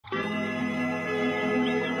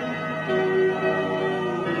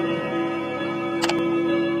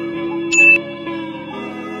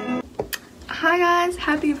guys,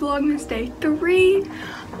 happy vlogmas day 3.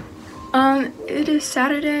 It is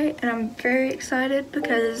Saturday and I'm very excited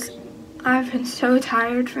because I've been so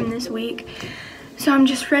tired from this week, so I'm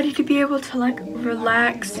just ready to be able to like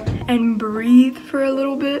relax and breathe for a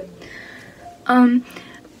little bit.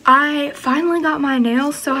 I finally got my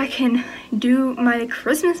nails so I can do my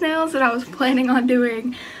Christmas nails that I was planning on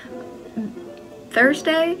doing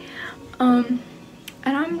Thursday. And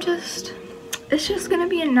it's just gonna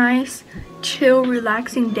be a nice, chill,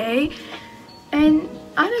 relaxing day, and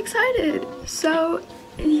I'm excited. So,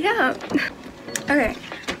 yeah. Okay,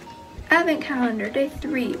 Advent calendar, day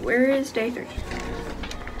 3. Where is day 3?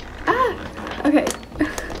 Ah, okay.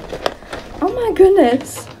 Oh my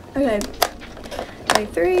goodness. Okay, day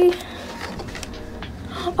 3.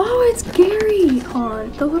 Oh, it's Gary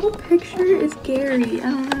on. The little picture is Gary.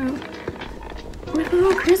 I don't know. With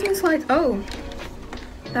little Christmas lights. Oh,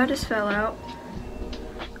 that just fell out.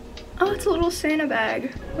 Oh, it's a little Santa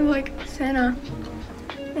bag with like Santa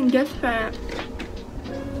and gift wrap.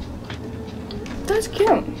 That's cute.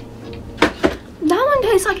 That one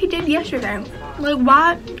tastes like he did yesterday. Like,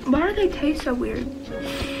 why do they taste so weird?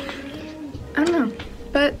 I don't know.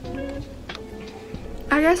 But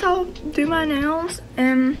I guess I'll do my nails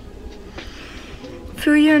and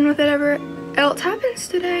fill you in with whatever else happens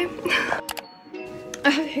today. I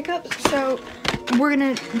have hiccups, so we're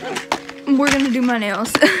gonna do my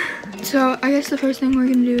nails. So I guess the first thing we're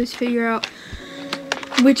gonna do is figure out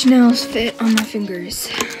which nails fit on my fingers.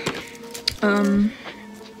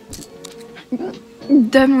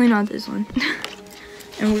 Definitely not this one.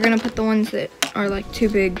 And we're gonna put the ones that are like too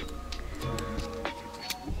big.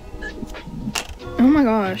 Oh my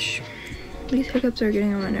gosh, these hiccups are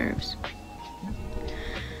getting on my nerves.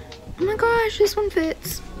 Oh my gosh, this one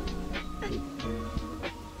fits.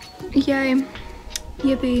 Yay.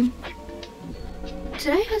 Yippee.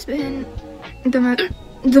 Today has been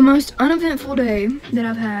the most uneventful day that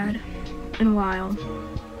I've had in a while.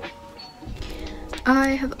 I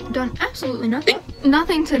have done absolutely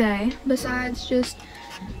nothing today besides just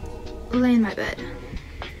lay in my bed.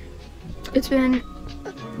 It's been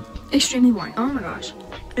extremely boring. Oh my gosh.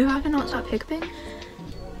 If I cannot stop hiccuping,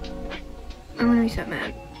 I'm gonna be so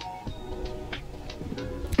mad.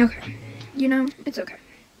 Okay. You know, it's okay.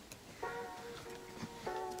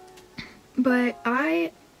 But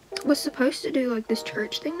I was supposed to do like this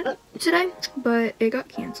church thing today, but it got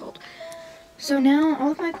canceled. So now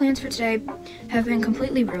all of my plans for today have been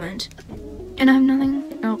completely ruined, and I have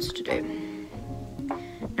nothing else to do.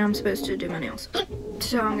 And I'm supposed to do my nails,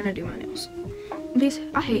 so I'm gonna do my nails.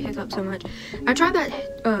 I hate hiccups so much. I tried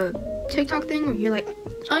that TikTok thing where you're like,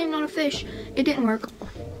 I am not a fish. It didn't work,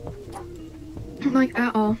 like,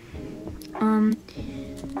 at all.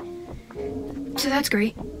 So that's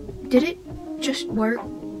great. Did it just work?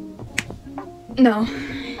 No,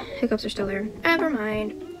 hiccups are still there. Never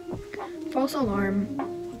mind. False alarm.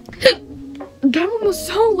 That one was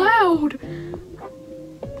so loud.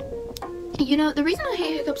 You know, the reason I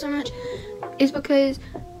hate hiccups so much is because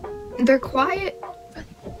they're quiet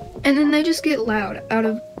and then they just get loud out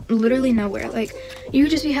of literally nowhere. Like, you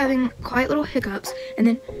could just be having quiet little hiccups and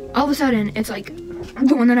then all of a sudden it's like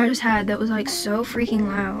the one that I just had that was like so freaking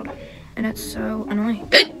loud, and it's so annoying.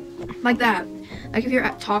 Like that. Like if you're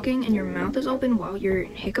talking and your mouth is open while you're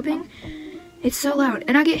hiccuping, it's so loud.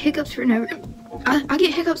 And I get hiccups for I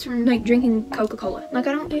get hiccups from like drinking Coca-Cola. Like,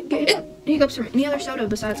 I don't get hiccups from any other soda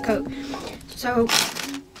besides Coke. So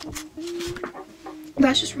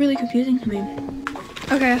that's just really confusing to me.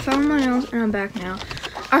 Okay, I found my nails and I'm back now.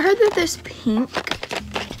 I heard that this pink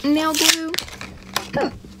nail glue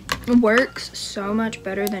works so much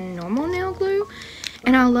better than normal nail glue,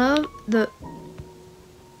 and I love the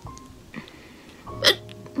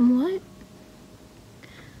what?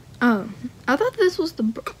 Oh, I thought this was the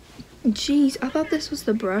I thought this was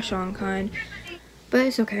the brush on kind, but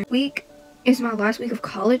it's okay. Week is my last week of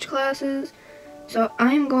college classes, so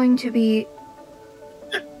I'm going to be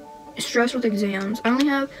stressed with exams. I only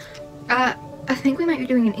have I think we might be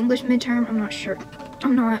doing an English midterm. I'm not sure.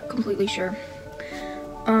 I'm not completely sure.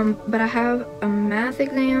 But I have a math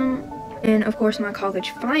exam and of course my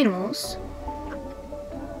college finals,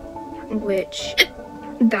 which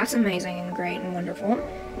that's amazing and great and wonderful.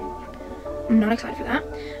 I'm not excited for that.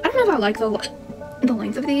 I don't know if I like the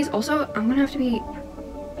length of these. Also, I'm gonna have to be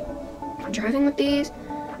driving with these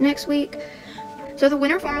next week. So the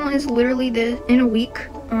winter formal is literally in a week.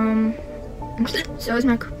 So is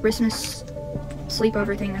my Christmas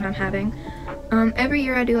sleepover thing that I'm having. Every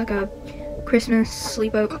year I do like a Christmas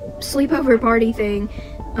sleepover party thing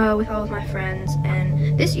with all of my friends,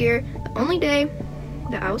 and this year the only day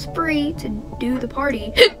that I was free to do the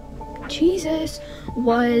party Jesus,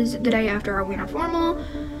 was the day after our winter formal,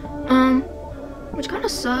 which kind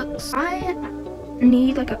of sucks. I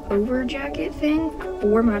need like an over jacket thing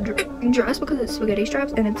for my dress because it's spaghetti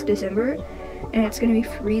straps and it's December and it's gonna be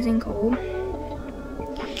freezing cold,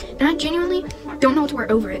 and I genuinely don't know what to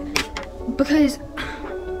wear over it because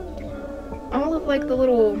all of like the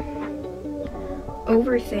little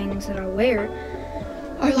over things that I wear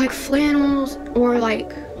are like flannels or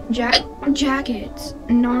like jackets,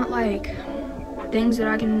 not like things that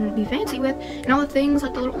I can be fancy with. And all the things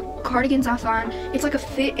like the little cardigans I find, it's like a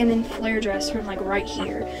fit and then flare dress from like right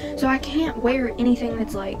here, so I can't wear anything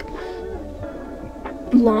that's like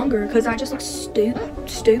longer because I just look stupid.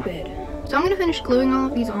 So I'm gonna finish gluing all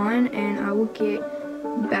of these on and I will get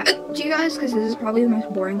back to you guys because this is probably the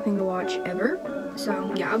most boring thing to watch ever.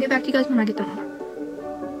 So yeah, I'll get back to you guys when I get them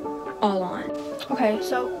all on. Okay,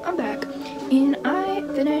 so I'm back and I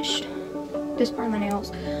finished this part of my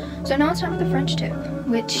nails. So now it's time for the French tip,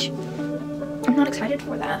 which I'm not excited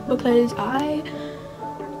for that because I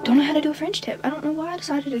don't know how to do a French tip. I don't know why I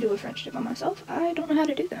decided to do a French tip on myself. I don't know how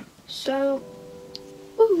to do them. So,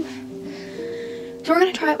 woo. So we're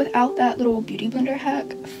gonna try it without that little beauty blender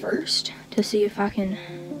hack first to see if I can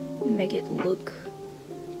make it look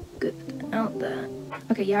good without that.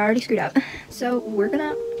 Okay, yeah, I already screwed up. So we're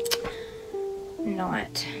gonna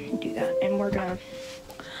not do that, and we're gonna,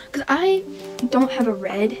 because I don't have a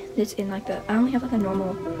red that's in like the, I only have like a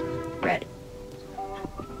normal red.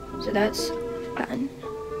 So that's fun.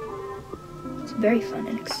 It's very fun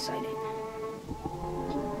and exciting.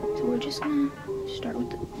 So we're just gonna start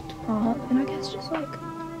with the top, and I guess just like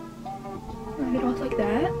round it off like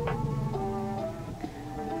that.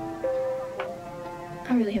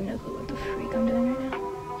 I really have no clue what the freak I'm doing right now.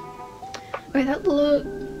 Okay, that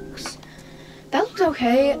looks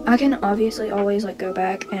okay. I can obviously always like go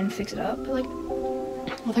back and fix it up, but like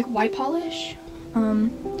with like white polish.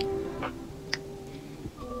 But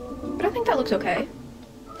I think that looks okay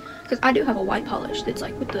because I do have a white polish that's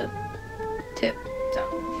like with the tip. So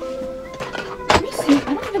let me see.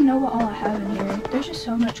 I don't even know what all I have in here. There's just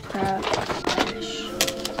so much crap.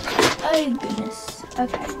 Oh goodness.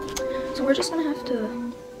 Okay, so we're just gonna have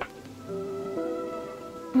to.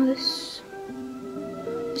 Oh, this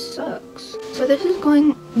sucks. So this is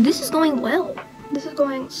going well. This is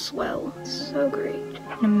going swell. So great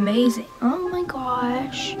and amazing. Oh my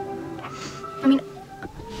gosh. I mean,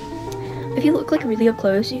 if you look like really up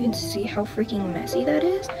close, you can see how freaking messy that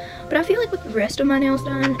is. But I feel like with the rest of my nails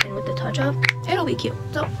done and with the touch up, it'll be cute.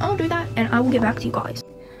 So I'll do that and I will get back to you guys.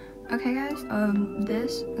 Okay guys,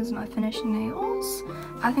 this is my finished nails.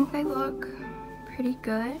 I think they look pretty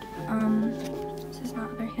good. This is my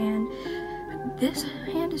other hand. This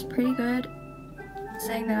hand is pretty good,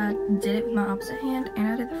 saying that I did it with my opposite hand and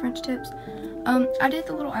I did the French tips. I did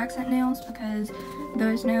the little accent nails because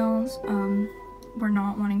those nails were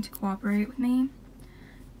not wanting to cooperate with me,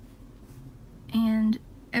 and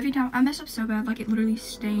every time I messed up so bad, like it literally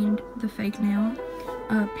stained the fake nail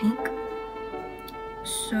pink.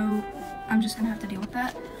 So I'm just gonna have to deal with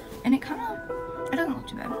that, and it doesn't look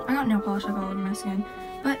too bad. I got nail polish like all over my skin,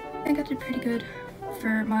 but I think I did pretty good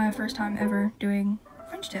for my first time ever doing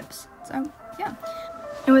French tips. So yeah.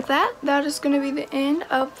 And with that, that is going to be the end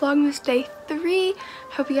of Vlogmas Day 3.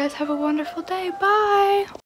 Hope you guys have a wonderful day. Bye!